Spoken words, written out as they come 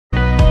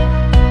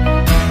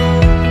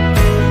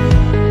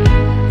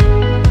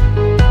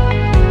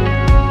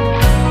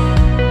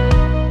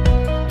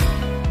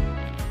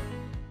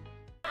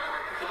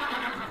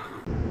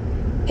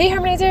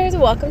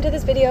welcome to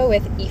this video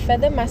with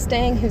Aoife the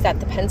Mustang, who's at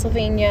the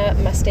Pennsylvania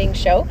Mustang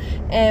Show,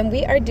 and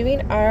we are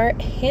doing our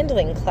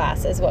handling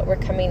class is what we're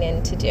coming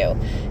in to do.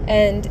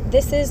 And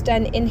this is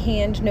done in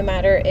hand no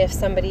matter if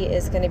somebody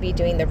is going to be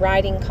doing the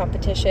riding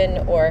competition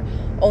or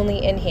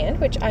only in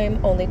hand, which I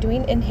am only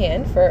doing in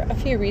hand for a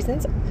few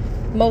reasons,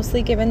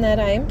 mostly given that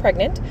I am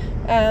pregnant.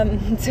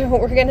 So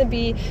we're going to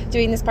be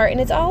doing this part,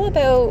 and it's all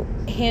about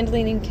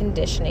handling and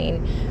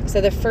conditioning. So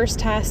the first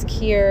task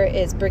here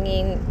is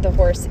bringing the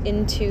horse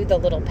into the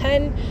little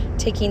pen,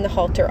 taking the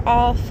halter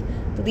off,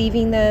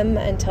 leaving them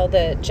until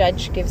the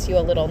judge gives you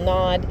a little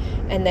nod,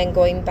 and then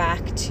going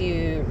back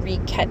to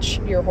re-catch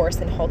your horse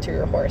and halter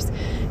your horse.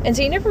 And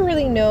so you never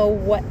really know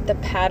what the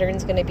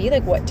pattern's going to be,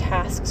 like what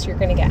tasks you're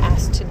going to get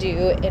asked to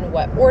do, in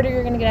what order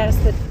you're going to get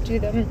asked to do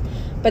them,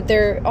 but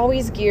they're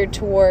always geared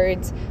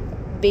towards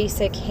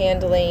basic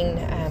handling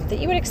that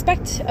you would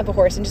expect of a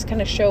horse, and just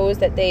kind of shows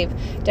that they've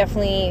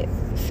definitely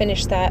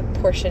finished that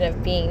portion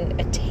of being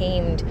a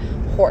tamed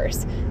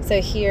horse.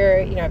 So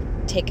here,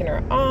 I've taken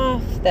her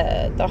off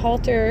the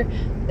halter,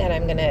 and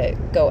I'm gonna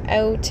go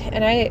out,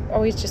 and I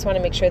always just want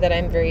to make sure that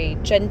I'm very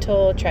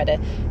gentle, try to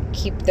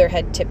keep their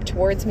head tipped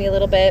towards me a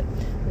little bit,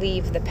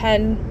 leave the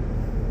pen,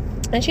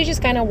 and she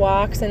just kind of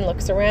walks and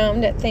looks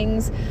around at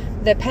things.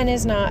 The pen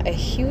is not a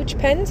huge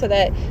pen, so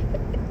that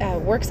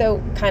works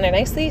out kind of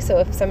nicely. So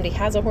if somebody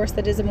has a horse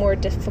that is a more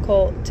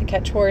difficult to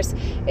catch horse,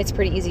 it's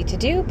pretty easy to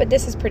do. But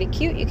this is pretty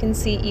cute. You can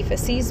see Aoife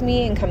sees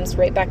me and comes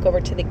right back over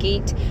to the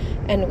gate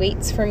and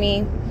waits for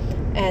me.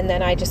 And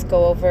then I just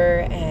go over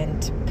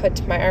and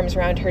put my arms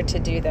around her to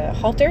do the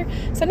halter.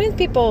 Sometimes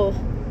people,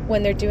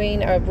 when they're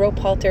doing a rope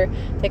halter,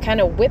 they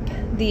kind of whip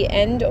the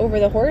end over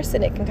the horse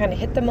and it can kind of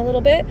hit them a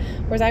little bit,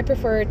 whereas I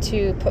prefer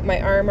to put my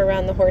arm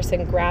around the horse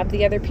and grab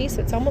the other piece.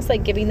 So it's almost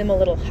like giving them a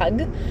little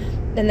hug,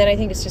 and then I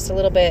think it's just a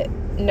little bit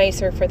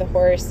nicer for the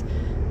horse.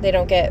 They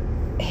don't get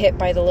hit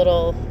by the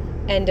little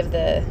end of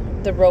the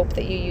rope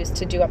that you use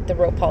to do up the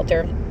rope halter.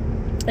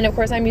 And of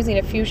course I'm using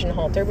a fusion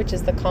halter, which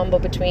is the combo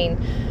between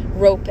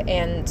rope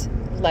and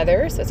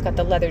leather. So it's got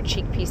the leather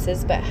cheek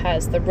pieces but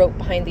has the rope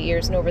behind the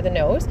ears and over the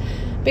nose,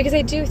 because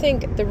I do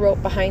think the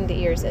rope behind the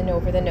ears and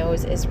over the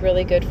nose is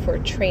really good for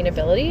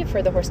trainability,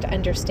 for the horse to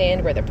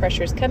understand where the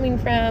pressure is coming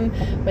from,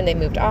 when they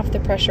moved off the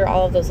pressure,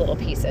 all of those little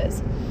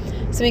pieces.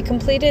 So we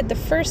completed the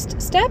first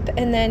step,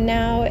 and then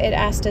now it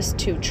asked us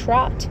to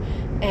trot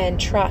and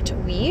trot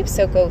weave,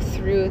 so go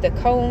through the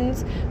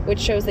cones, which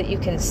shows that you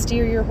can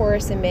steer your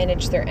horse and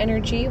manage their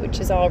energy, which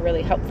is all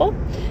really helpful.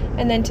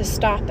 And then to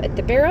stop at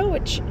the barrel,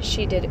 which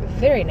she did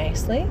very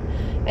nicely.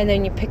 And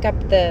then you pick up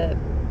the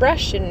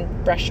brush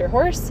and brush your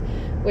horse,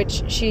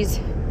 which she's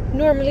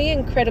normally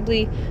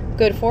incredibly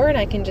good for, and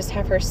I can just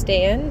have her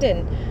stand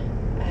and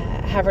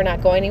have her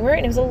not go anywhere.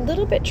 And it was a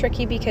little bit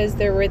tricky because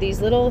there were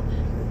these little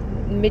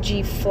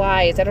midgy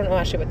flies. I don't know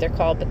actually what they're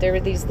called, but there were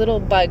these little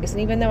bugs,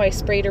 and even though I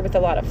sprayed her with a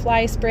lot of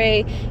fly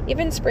spray,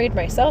 even sprayed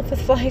myself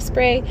with fly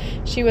spray,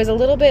 she was a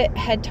little bit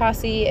head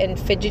tossy and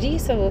fidgety.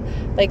 So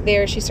like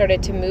there, she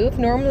started to move.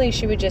 Normally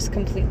she would just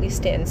completely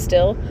stand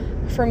still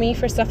for me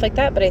for stuff like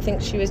that, but I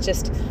think she was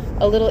just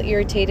a little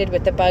irritated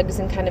with the bugs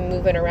and kind of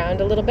moving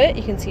around a little bit.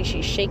 You can see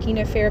she's shaking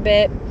a fair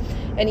bit,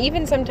 and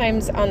even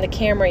sometimes on the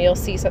camera you'll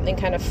see something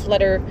kind of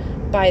flutter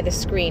by the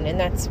screen, and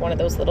that's one of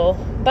those little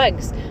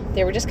bugs.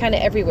 They were just kind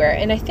of everywhere,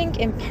 and I think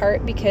in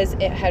part because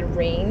it had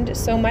rained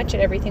so much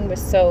and everything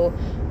was so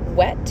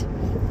wet,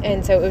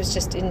 and so it was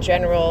just in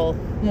general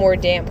more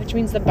damp, which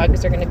means the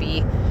bugs are going to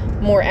be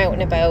more out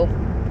and about,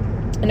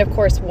 and of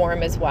course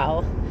warm as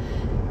well.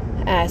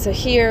 So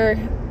here,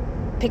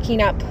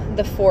 picking up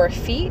the 4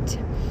 feet,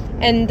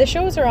 and the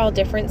shows are all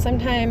different.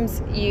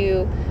 Sometimes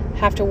you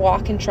have to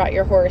walk and trot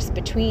your horse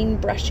between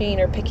brushing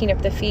or picking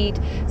up the feet.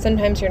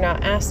 Sometimes you're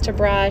not asked to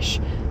brush,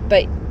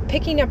 but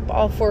picking up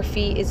all 4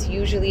 feet is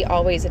usually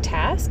always a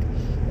task.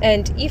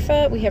 And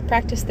Aoife, we have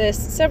practiced this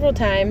several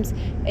times,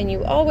 and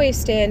you always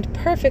stand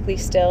perfectly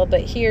still,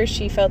 but here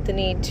she felt the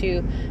need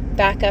to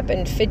back up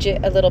and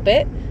fidget a little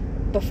bit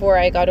before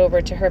I got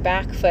over to her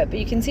back foot. But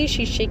you can see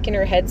she's shaking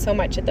her head so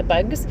much at the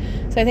bugs.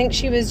 So I think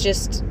she was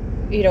just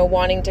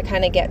wanting to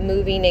kind of get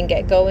moving and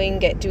get going,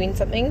 get doing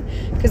something,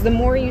 because the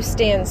more you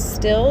stand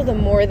still, the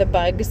more the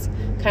bugs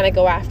kind of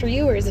go after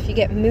you, whereas if you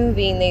get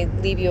moving, they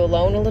leave you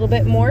alone a little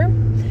bit more.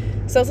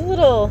 So it's a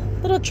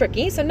little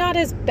tricky. So not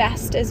as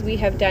best as we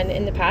have done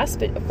in the past,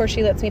 but of course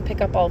she lets me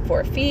pick up all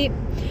 4 feet,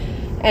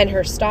 and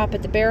her stop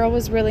at the barrel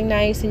was really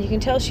nice, and you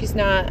can tell she's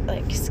not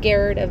like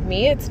scared of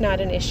me. It's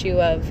not an issue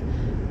of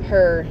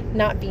her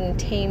not being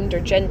tamed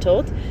or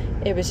gentled.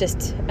 It was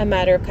just a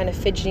matter of kind of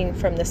fidgeting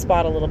from the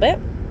spot a little bit.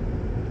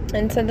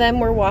 And so then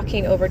we're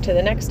walking over to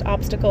the next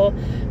obstacle,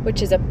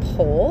 which is a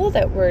pole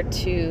that we're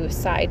to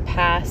side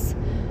pass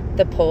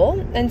the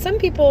pole. And some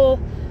people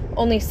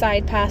only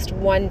side passed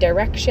one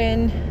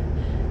direction.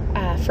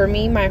 For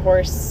me, my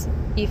horse,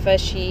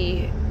 Aoife,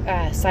 she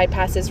side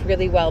passes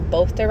really well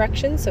both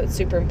directions. So it's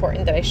super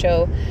important that I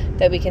show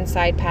that we can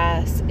side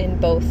pass in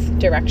both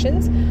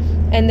directions.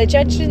 And the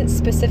judge didn't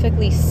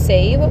specifically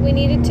say what we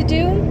needed to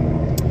do,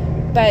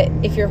 but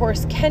if your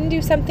horse can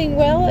do something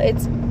well,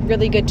 it's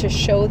really good to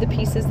show the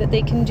pieces that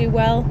they can do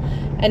well.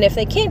 And if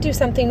they can't do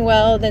something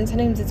well, then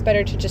sometimes it's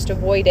better to just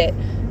avoid it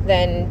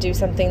than do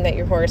something that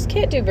your horse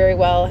can't do very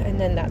well, and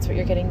then that's what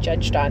you're getting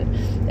judged on.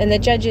 And the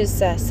judge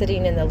is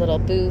sitting in the little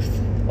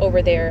booth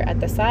over there at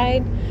the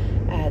side.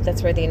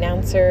 That's where the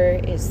announcer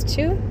is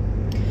too.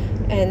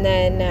 And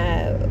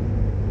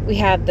then we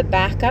have the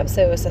backup,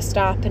 so it was a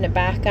stop and a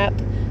backup.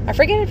 I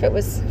forget if it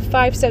was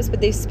 5 steps, but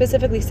they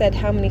specifically said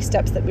how many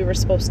steps that we were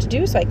supposed to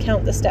do, so I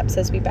count the steps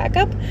as we back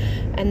up.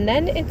 And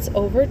then it's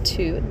over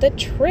to the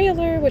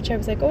trailer, which I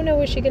was like, oh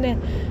no, is she gonna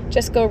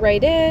just go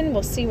right in?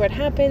 We'll see what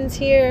happens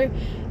here.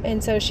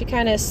 And so she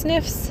kind of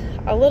sniffs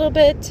a little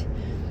bit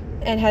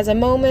and has a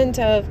moment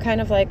of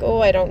kind of like,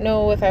 oh, I don't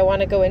know if I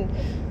want to go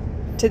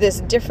into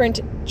this different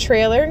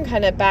trailer, and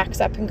kind of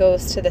backs up and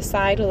goes to the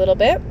side a little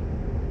bit.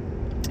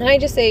 And I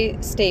just say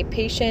stay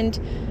patient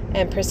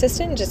and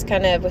persistent, just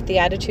kind of with the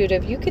attitude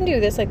of you can do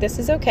this, like this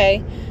is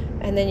okay.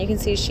 And then you can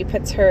see she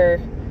puts her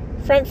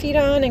front feet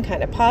on and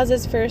kind of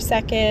pauses for a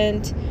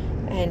second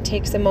and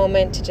takes a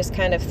moment to just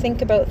kind of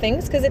think about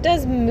things, because it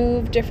does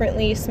move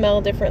differently,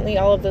 smell differently,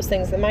 all of those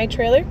things than my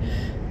trailer.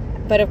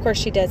 But of course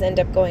she does end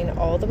up going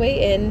all the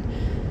way in.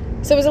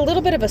 So it was a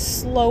little bit of a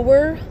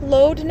slower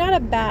load, not a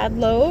bad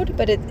load,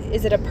 but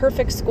is it a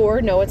perfect score?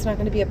 No, it's not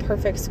going to be a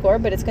perfect score,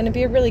 but it's going to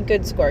be a really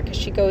good score, because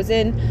she goes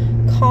in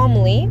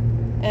calmly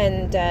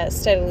and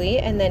steadily,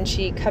 and then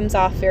she comes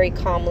off very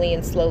calmly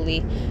and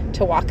slowly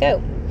to walk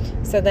out.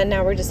 So then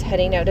now we're just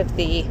heading out of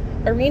the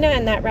arena,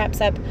 and that wraps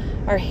up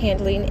our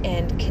handling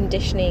and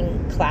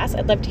conditioning class.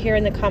 I'd love to hear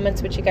in the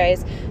comments what you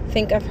guys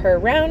think of her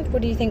round.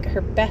 What do you think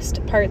her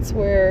best parts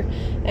were,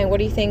 and what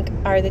do you think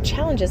are the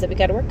challenges that we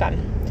got to work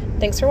on?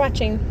 Thanks for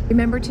watching.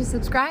 Remember to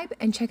subscribe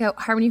and check out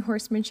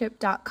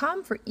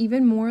harmonyhorsemanship.com for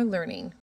even more learning.